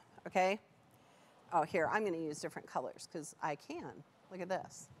does, okay? Oh, here, I'm going to use different colors because I can. Look at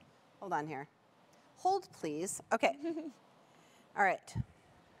this. Hold on here. Hold, please. Okay. All right.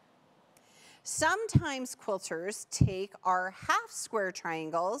 Sometimes quilters take our half square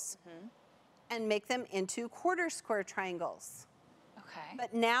triangles and make them into quarter square triangles. Okay.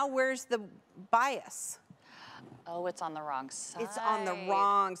 But now where's the bias? Oh, it's on the wrong side. It's on the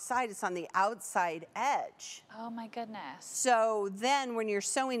wrong side. It's on the outside edge. Oh my goodness. So then when you're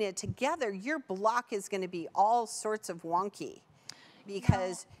sewing it together, your block is going to be all sorts of wonky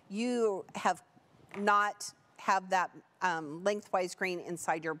because you have not have that lengthwise green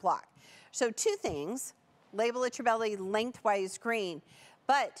inside your block. So two things, label at your belly, lengthwise green,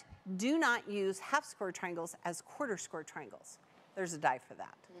 but do not use half square triangles as quarter square triangles. There's a die for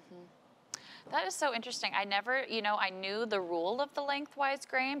that. That is so interesting. I never, I knew the rule of the lengthwise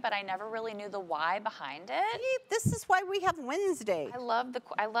grain, but I never really knew the why behind it. See, this is why we have Wednesday. I love the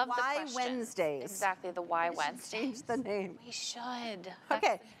Why questions. Wednesdays? Exactly, the why Wednesdays. Change the name. We should.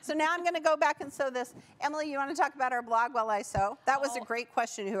 Okay, so now I'm going to go back and sew this. Emily, you want to talk about our blog while I sew? That was a great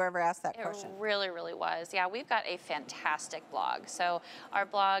question, whoever asked that question. It really, really was. Yeah, we've got a fantastic blog. So our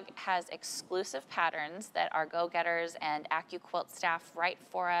blog has exclusive patterns that our go-getters and AccuQuilt staff write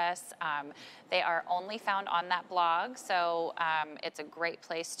for us. They are only found on that blog, so it's a great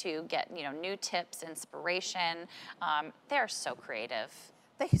place to get new tips, inspiration. They are so creative.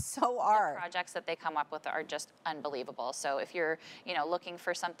 They so are. The projects that they come up with are just unbelievable. So if you're looking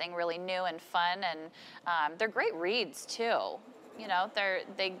for something really new and fun, and they're great reads too. you know,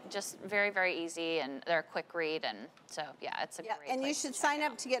 they just very easy, and they're a quick read, and so yeah, it's a great And you place should to check sign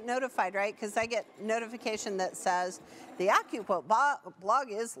up out. to get notified, right? Because I get notification that says the AccuQuilt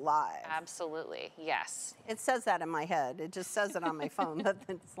blog is live. Absolutely, yes. It says that in my head. It just says it on my phone that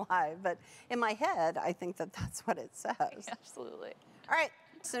it's live. But in my head, I think that that's what it says. Absolutely. All right,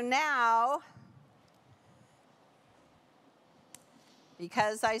 so now,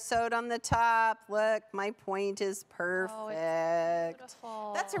 because I sewed on the top, look, my point is perfect. Oh, it's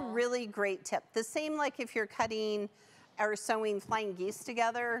beautiful. That's a really great tip. The same like if you're cutting or sewing flying geese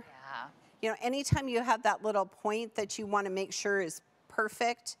together. Yeah. You know, anytime you have that little point that you want to make sure is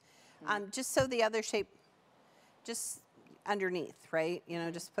perfect, just sew the other shape just underneath, right? You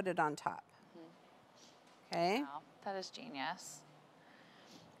know, just put it on top. Okay. Wow, that is genius.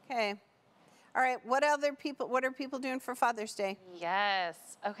 Okay. All right, what are people doing for Father's Day?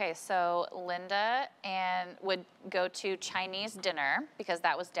 Yes. Okay, so Linda would go to Chinese dinner because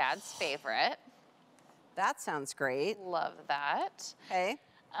that was Dad's favorite. That sounds great. Love that. Okay.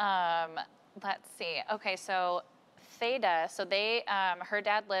 Let's see. Okay, so Theta, so her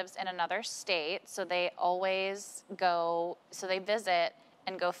dad lives in another state, so they always go, so they visit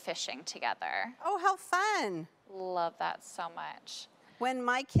and go fishing together. Oh, how fun. Love that so much. When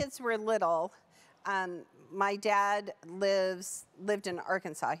my kids were little, my dad lived in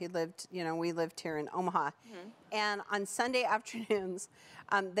Arkansas. He lived, you know, we lived here in Omaha. And on Sunday afternoons,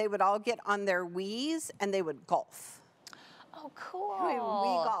 they would all get on their Wiis and they would golf. Oh, cool. We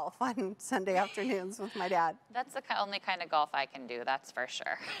golf on Sunday afternoons with my dad. That's the only kind of golf I can do, that's for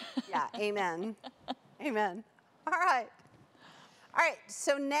sure. Yeah, amen. Amen. All right. All right,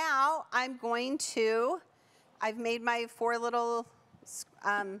 so now I've made my 4 little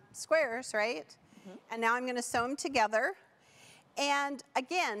squares, right? And now I'm going to sew them together. And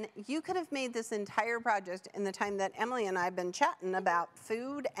again, you could have made this entire project in the time that Emily and I have been chatting about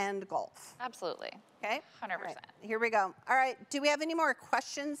food and golf. Absolutely. Okay? 100%. All right, here we go. All right, do we have any more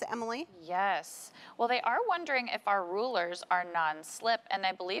questions, Emily? Yes. Well, they are wondering if our rulers are non-slip, and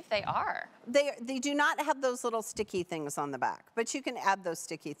I believe they are. They do not have those little sticky things on the back, but you can add those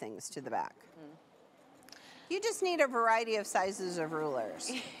sticky things to the back. You just need a variety of sizes of rulers.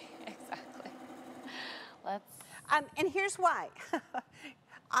 Exactly. Let's. And here's why.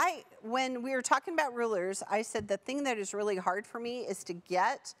 When we were talking about rulers, I said the thing that is really hard for me is to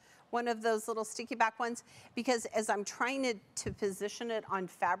get one of those little sticky back ones, because as I'm trying to position it on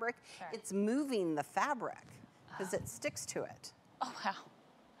fabric, Sure. it's moving the fabric because it sticks to it. Oh, wow.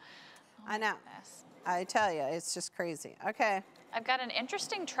 I know. Goodness. I tell you, it's just crazy. Okay. I've got an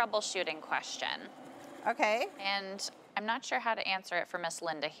interesting troubleshooting question. Okay. And I'm not sure how to answer it for Miss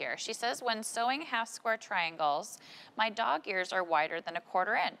Linda here. She says, when sewing half square triangles, my dog ears are wider than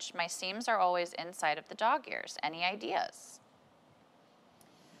 1/4 inch. My seams are always inside of the dog ears. Any ideas?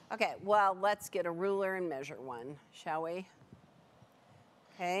 Okay, well, let's get a ruler and measure one, shall we?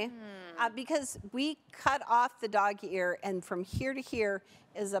 Okay. Because we cut off the dog ear, and from here to here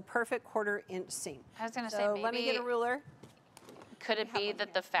is a perfect 1/4 inch seam. I was going to say, So maybe, let me get a ruler. could it be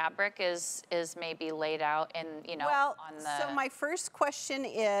that the fabric is maybe laid out in, you know, Well, on the... so my first question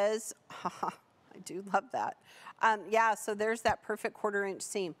is, I do love that. Yeah, so there's that perfect 1/4 inch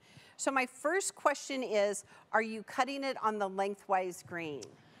seam. So my first question is, are you cutting it on the lengthwise grain?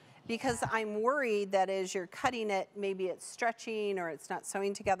 Because I'm worried that as you're cutting it, maybe it's stretching or it's not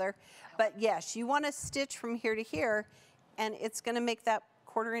sewing together. But yes, you want to stitch from here to here, and it's going to make that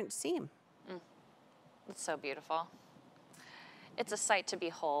 1/4 inch seam. It's so beautiful. It's a sight to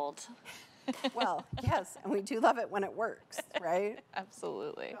behold. Well, yes, and we do love it when it works, right?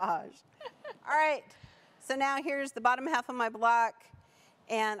 Absolutely. Gosh. All right, so now here's the bottom half of my block.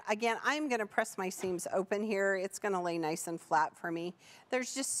 And again, I'm going to press my seams open here. It's going to lay nice and flat for me.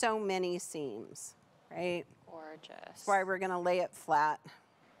 There's just so many seams, right? Gorgeous. That's why we're going to lay it flat.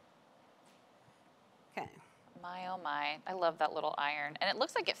 Okay. My, oh my. I love that little iron. And it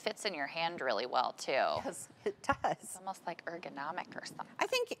looks like it fits in your hand really well, too. Yes, it does. It's almost like ergonomic or something. I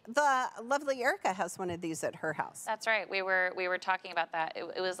think the lovely Erica has one of these at her house. That's right. We were talking about that.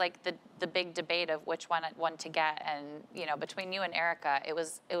 It was like the big debate of which one to get, and you know, between you and Erica, it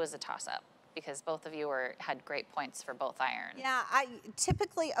was a toss up because both of you had great points for both irons. Yeah,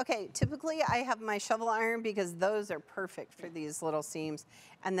 typically I have my shovel iron because those are perfect for these little seams,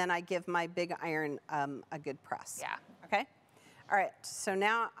 and then I give my big iron a good press. Yeah. Okay. All right. So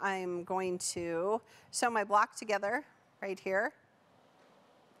now I'm going to sew my block together right here.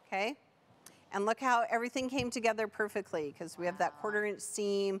 Okay. And look how everything came together perfectly because we have that 1/4 inch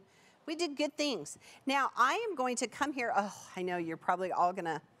seam. We did good things. Now I am going to come here. Oh, I know you're probably all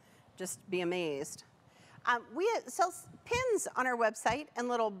gonna just be amazed. We sell pins on our website and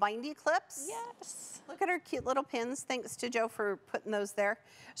little bindy clips. Yes. Look at our cute little pins. Thanks to Joe for putting those there.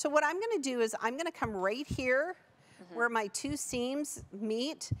 So what I'm going to do is I'm going to come right here where my two seams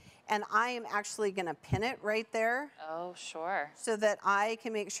meet, and I am actually going to pin it right there. Oh, sure. So that I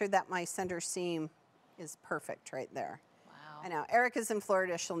can make sure that my center seam is perfect right there. Wow. I know. Erica's in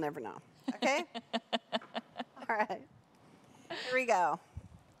Florida. She'll never know. Okay? All right. Here we go.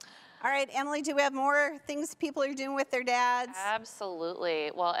 All right, Emily, do we have more things people are doing with their dads?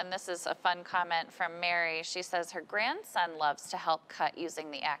 Absolutely. Well, and this is a fun comment from Mary. She says her grandson loves to help cut using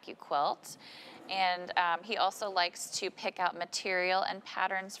the AccuQuilt. And he also likes to pick out material and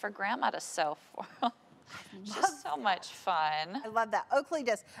patterns for grandma to sew for. Just so much fun. I love that. Oakley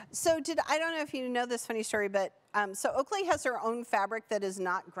does. So I don't know if you know this funny story, but so Oakley has her own fabric that is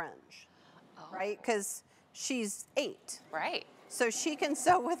not grunge, right? Because she's 8. Right. So she can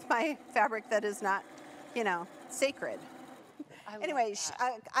sew with my fabric that is not, you know, sacred. Anyway,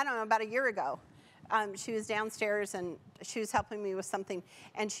 I don't know, about a year ago, she was downstairs and she was helping me with something,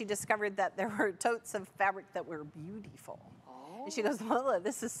 and she discovered that there were totes of fabric that were beautiful. Oh. And she goes, Lola,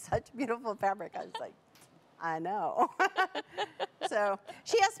 this is such beautiful fabric. I was like, I know. So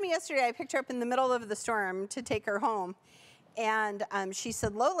she asked me yesterday, I picked her up in the middle of the storm to take her home, and she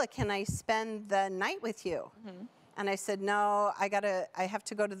said, Lola, can I spend the night with you? Mm-hmm. And I said, no, I have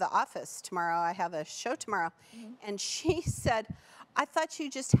to go to the office tomorrow. I have a show tomorrow. Mm-hmm. And she said, I thought you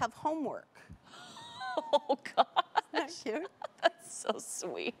just have homework. Oh, gosh. Isn't that cute? That's so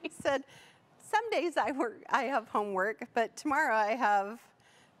sweet. He said, some days I have homework, but tomorrow I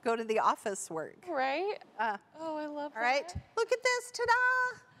go to the office work. Right? Oh, I love that. All right, look at this,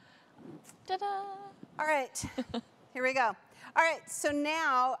 ta-da. Ta-da. All right, here we go. All right, so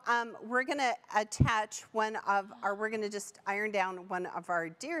now we're gonna attach we're gonna just iron down one of our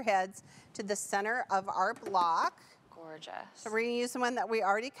deer heads to the center of our block. Gorgeous. So we're gonna use the one that we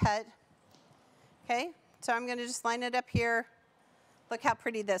already cut. Okay, so I'm gonna just line it up here. Look how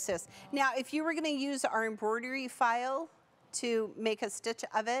pretty this is. Now, if you were gonna use our embroidery file to make a stitch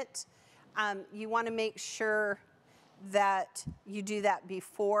of it, you wanna make sure that you do that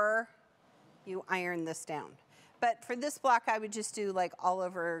before you iron this down. But for this block, I would just do like all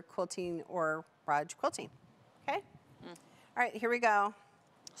over quilting or barrage quilting, okay? All right, here we go.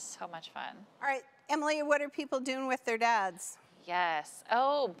 So much fun. All right, Emily, what are people doing with their dads? Yes.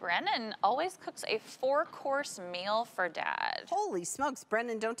 Oh, Brennan always cooks a 4-course meal for Dad. Holy smokes,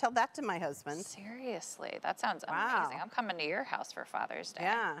 Brendan, don't tell that to my husband. Seriously, that sounds Wow. amazing. I'm coming to your house for Father's Day.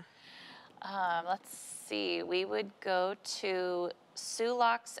 Yeah. Let's see. We would go to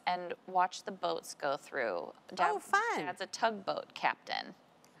Sulocks and watch the boats go through. Oh, fun. Dad's a tugboat captain.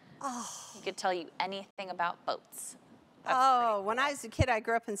 Oh. He could tell you anything about boats. That's Oh, when I was a kid, I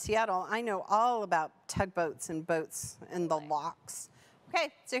grew up in Seattle. I know all about tugboats and boats and the locks.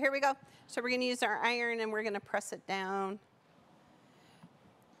 Okay, so here we go. So we're gonna use our iron and we're gonna press it down.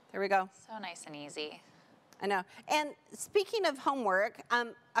 There we go. So nice and easy. I know. And speaking of homework,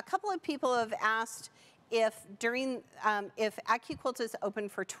 a couple of people have asked if AccuQuilt is open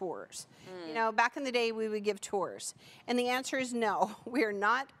for tours. You know, back in the day, we would give tours. And the answer is no. We are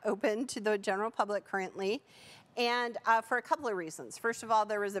not open to the general public currently. And for a couple of reasons. First of all,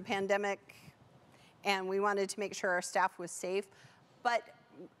 there was a pandemic, and we wanted to make sure our staff was safe. But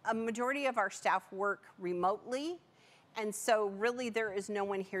a majority of our staff work remotely, and so really there is no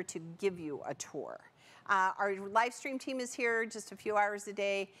one here to give you a tour. Our live stream team is here just a few hours a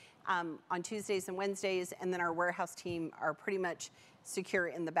day on Tuesdays and Wednesdays, and then our warehouse team are pretty much secure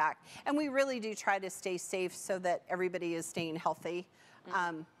in the back. And we really do try to stay safe so that everybody is staying healthy.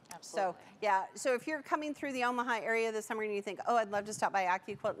 Absolutely. So, yeah, so if you're coming through the Omaha area this summer and you think, oh, I'd love to stop by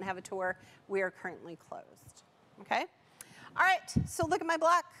AccuQuilt and have a tour, we are currently closed, okay? All right, so look at my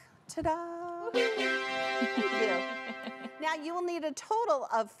block. Ta-da! Thank you. Now, you will need a total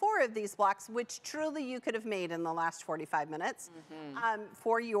of 4 of these blocks, which truly you could have made in the last 45 minutes,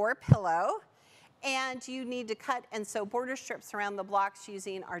 for your pillow. And you need to cut and sew border strips around the blocks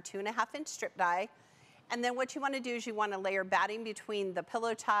using our 2.5-inch strip die. And then what you want to do is you want to layer batting between the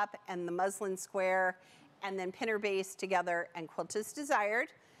pillow top and the muslin square, and then pin or base together and quilt as desired.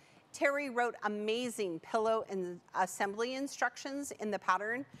 Terry wrote amazing pillow and assembly instructions in the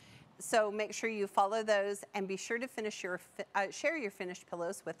pattern, so make sure you follow those, and be sure to finish share your finished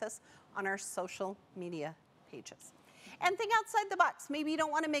pillows with us on our social media pages. And think outside the box. Maybe you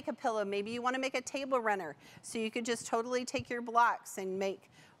don't want to make a pillow. Maybe you want to make a table runner. So you could just totally take your blocks and make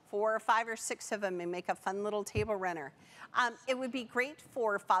 4 or 5 or 6 of them and make a fun little table runner. It would be great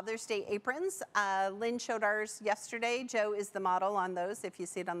for Father's Day aprons. Lynn showed ours yesterday. Joe is the model on those if you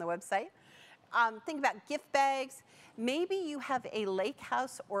see it on the website. think about gift bags. Maybe you have a lake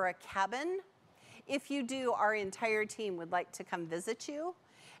house or a cabin. If you do, our entire team would like to come visit you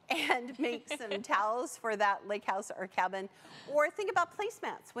and make some towels for that lake house or cabin. Or think about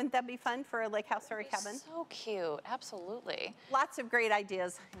placemats. Wouldn't that be fun for a lake house or a cabin? So cute, absolutely. Lots of great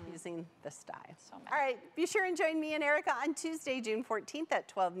ideas using this die. So many. All right, be sure and join me and Erica on Tuesday, June 14th at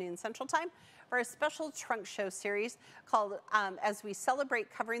 12 noon Central Time for a special trunk show series called As We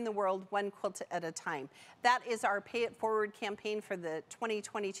Celebrate Covering the World One Quilt at a Time. That is our Pay It Forward campaign for the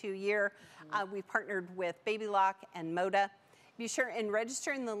 2022 year. We've partnered with Baby Lock and Moda. Be sure and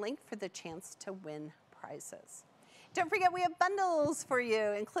register in the link for the chance to win prizes. Don't forget, we have bundles for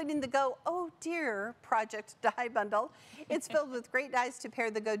you, including the Go Oh Dear Project Die Bundle. It's filled with great dies to pair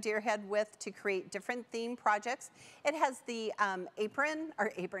the Go Deer head with to create different theme projects. It has the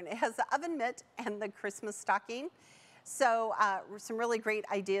it has the oven mitt and the Christmas stocking. So some really great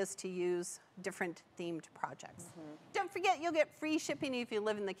ideas to use different themed projects. Don't forget, you'll get free shipping if you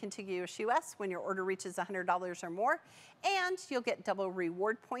live in the contiguous US when your order reaches $100 or more. And you'll get double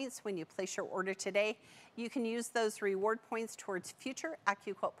reward points when you place your order today. You can use those reward points towards future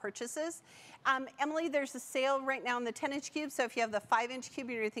AccuQuilt purchases. Emily, there's a sale right now on the 10-inch cube. So if you have the 5-inch cube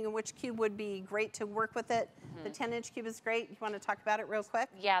and you're thinking which cube would be great to work with it, the 10-inch cube is great. You want to talk about it real quick?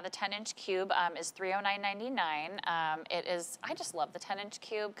 Yeah, the 10-inch cube is $309.99. It is, I just love the 10-inch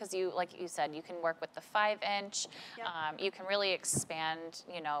cube because you, like you said, you can work with the 5-inch. Yep. You can really expand,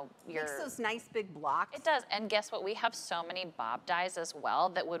 you know, your... Makes those nice big blocks. It does, and guess what? We have so many bob dies as well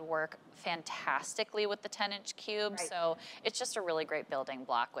that would work fantastically with the 10-inch cube. Right. So it's just a really great building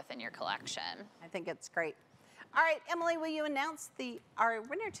block within your collection. I think it's great. All right, Emily, will you announce our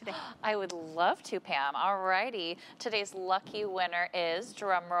winner today? I would love to, Pam. All righty. Today's lucky winner is,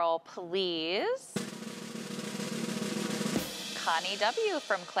 drumroll please, Connie W.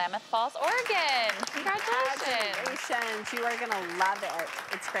 from Klamath Falls, Oregon. Congratulations. Congratulations. You are going to love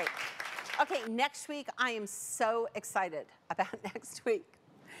it. It's great. Okay, next week, I am so excited about next week.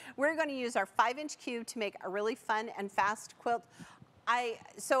 We're going to use our 5-inch cube to make a really fun and fast quilt.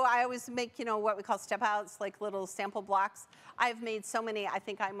 So I always make, you know, what we call step outs, like little sample blocks. I've made so many, I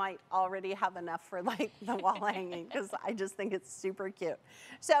think I might already have enough for like the wall hanging because I just think it's super cute.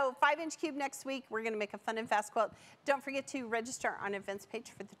 So 5-inch cube next week. We're going to make a fun and fast quilt. Don't forget to register on events page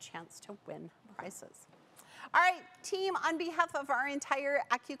for the chance to win prizes. All right, team, on behalf of our entire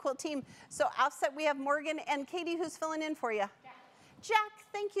AccuQuilt team, so offset we have Morgan and Katie, who's filling in for you. Jack,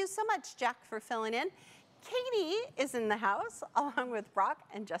 thank you so much, Jack, for filling in. Katie is in the house, along with Brock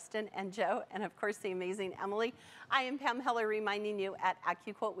and Justin and Joe, and of course the amazing Emily. I am Pam Heller reminding you at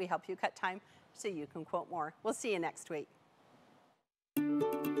AccuQuilt, we help you cut time so you can quilt more. We'll see you next week.